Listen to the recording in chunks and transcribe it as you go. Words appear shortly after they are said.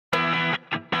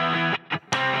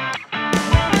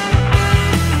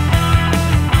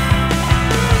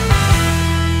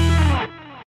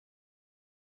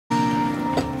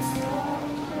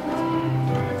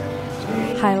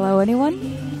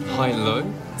anyone?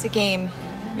 High-low? It's a game.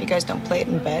 You guys don't play it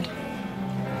in bed.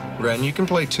 Ren, you can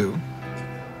play too.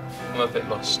 I'm a bit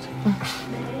lost.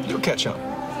 You'll catch up.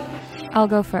 I'll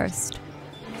go first.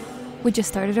 We just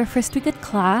started our first week at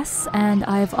class, and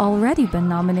I've already been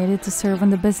nominated to serve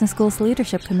on the business school's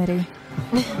leadership committee.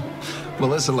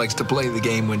 Melissa likes to play the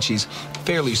game when she's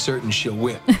fairly certain she'll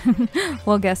win.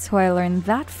 Well, guess who I learned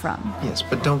that from? Yes,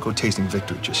 but don't go tasting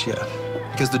victory just yet.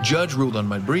 Because the judge ruled on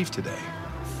my brief today.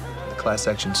 The class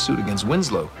action suit against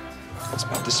Winslow has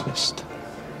been dismissed.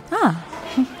 Ah.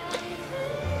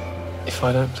 If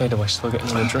I don't play, do I still get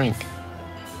another drink?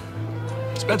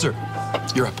 Spencer,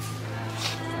 you're up.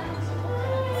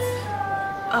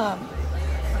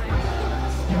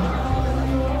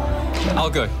 I'll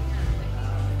go.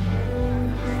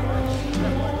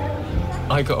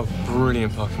 I got a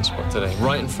brilliant parking spot today,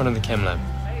 right in front of the chem lab.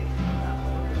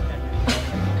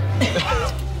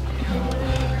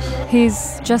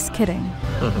 He's just kidding.